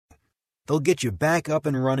They'll get you back up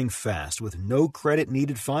and running fast with no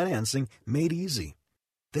credit-needed financing made easy.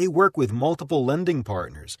 They work with multiple lending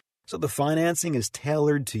partners, so the financing is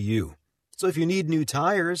tailored to you. So if you need new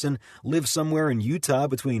tires and live somewhere in Utah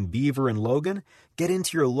between Beaver and Logan, get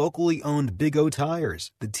into your locally owned Big O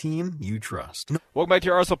Tires, the team you trust. Welcome back to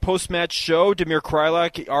your RSL post-match show. Damir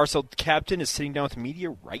Kreilach, RSL captain, is sitting down with the media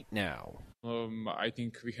right now. I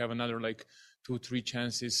think we have another 2-3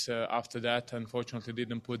 chances after that. Unfortunately,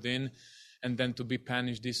 didn't put in. And then to be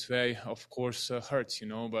punished this way, of course, hurts,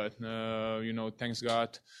 But, thanks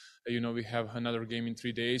God, we have another game in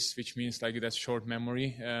 3 days, which means that's short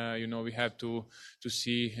memory. We have to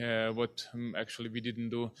see what actually we didn't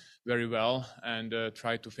do very well and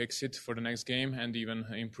try to fix it for the next game and even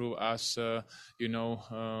improve us,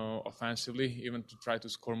 offensively, even to try to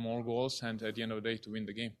score more goals and at the end of the day to win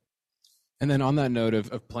the game. And then on that note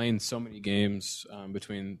of playing so many games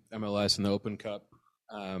between MLS and the Open Cup,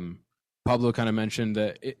 Pablo kind of mentioned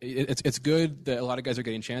that it's good that a lot of guys are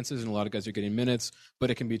getting chances and a lot of guys are getting minutes, but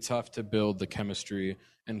it can be tough to build the chemistry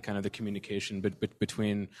and kind of the communication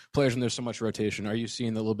between players when there's so much rotation. Are you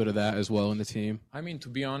seeing a little bit of that as well in the team? I mean, to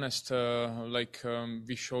be honest,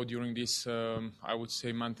 we showed during this, I would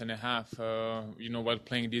say, month and a half, while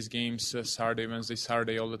playing these games Saturday, Wednesday,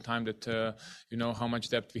 Saturday, all the time, that, how much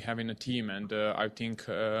depth we have in the team. And I think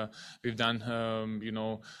we've done,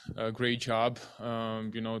 a great job,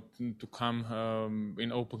 to come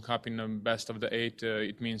in Open Cup in the best of the 8.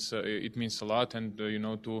 It means a lot. And,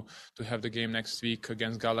 to have the game next week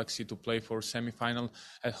against Galaxy to play for semi-final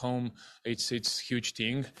at home, it's a huge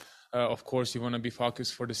thing. Of course, you want to be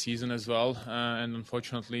focused for the season as well, and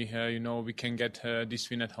unfortunately, we can get this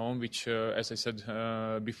win at home, which, as I said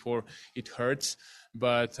before, it hurts.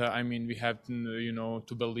 But we have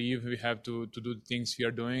to believe, we have to do the things we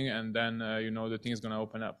are doing, and then the thing is going to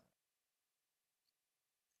open up.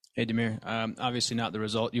 Hey, Damir. Obviously, not the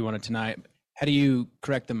result you wanted tonight. How do you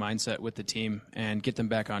correct the mindset with the team and get them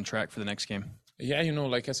back on track for the next game? Yeah,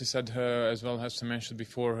 as I said, as well as I mentioned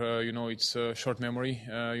before, it's short memory.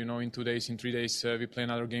 In 2 days, in 3 days, we play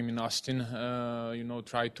another game in Austin.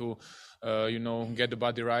 Try to, get the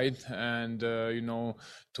body right and,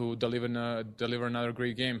 to deliver another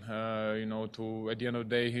great game. To at the end of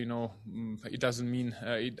the day, it doesn't mean,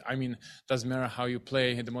 doesn't matter how you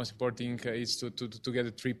play. The most important thing is to get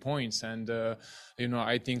the 3 points. And,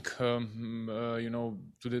 I think,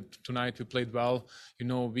 tonight we played well.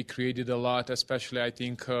 We created a lot, especially I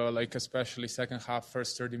think, especially second half,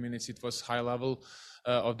 first 30 minutes, it was high level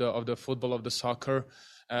of the football, of the soccer.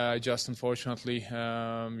 Just unfortunately,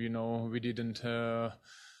 we didn't,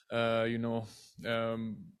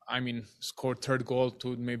 score third goal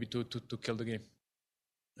to maybe to kill the game.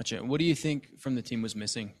 Gotcha. What do you think from the team was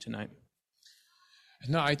missing tonight?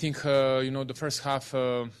 No, I think, the first half,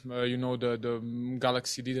 the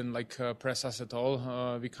Galaxy didn't press us at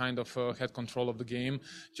all. We kind of had control of the game.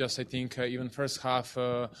 Just, I think, even first half,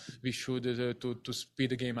 we should to speed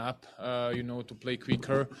the game up, to play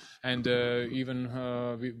quicker. And even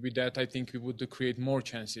with that, I think we would create more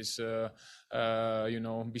chances,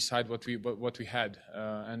 beside what we had.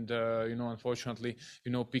 And unfortunately,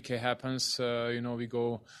 PK happens, we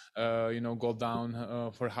go, goal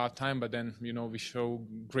down for halftime, but then, we show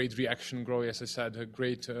great reaction, as I said, a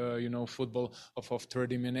great, football of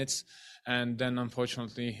 30 minutes. And then,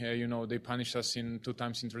 unfortunately, they punished us 2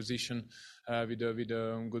 times in transition with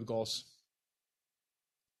good goals.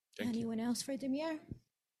 Anyone else for Damir?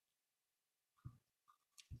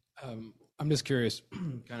 I'm just curious,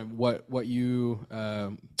 kind of what you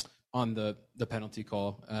on the penalty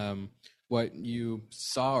call, what you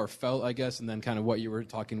saw or felt, I guess, and then kind of what you were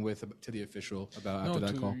talking to the official about after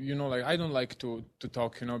that call. I don't like to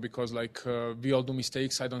talk, because we all do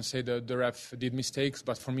mistakes. I don't say the ref did mistakes,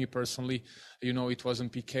 but for me personally, it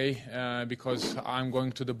wasn't PK because I'm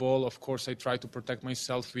going to the ball. Of course, I try to protect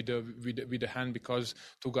myself with the hand because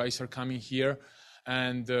 2 guys are coming here,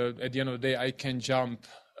 and at the end of the day, I can jump.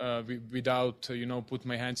 Without put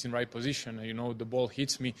my hands in right position. The ball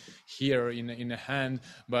hits me here in the hand,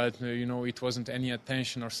 but it wasn't any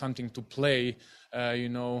attention or something to play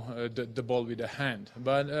the ball with the hand.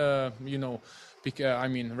 But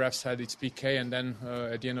PK, ref said it's PK, and then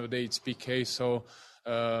at the end of the day it's PK. So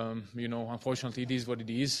unfortunately it is what it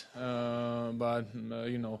is. But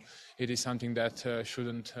it is something that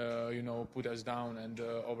shouldn't put us down and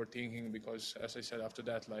overthinking, because as I said after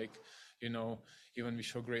that, even we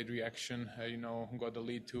show great reaction, got the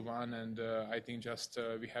lead 2-1, and I think just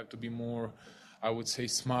we have to be more, I would say,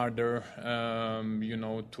 smarter,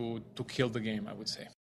 to kill the game, I would say.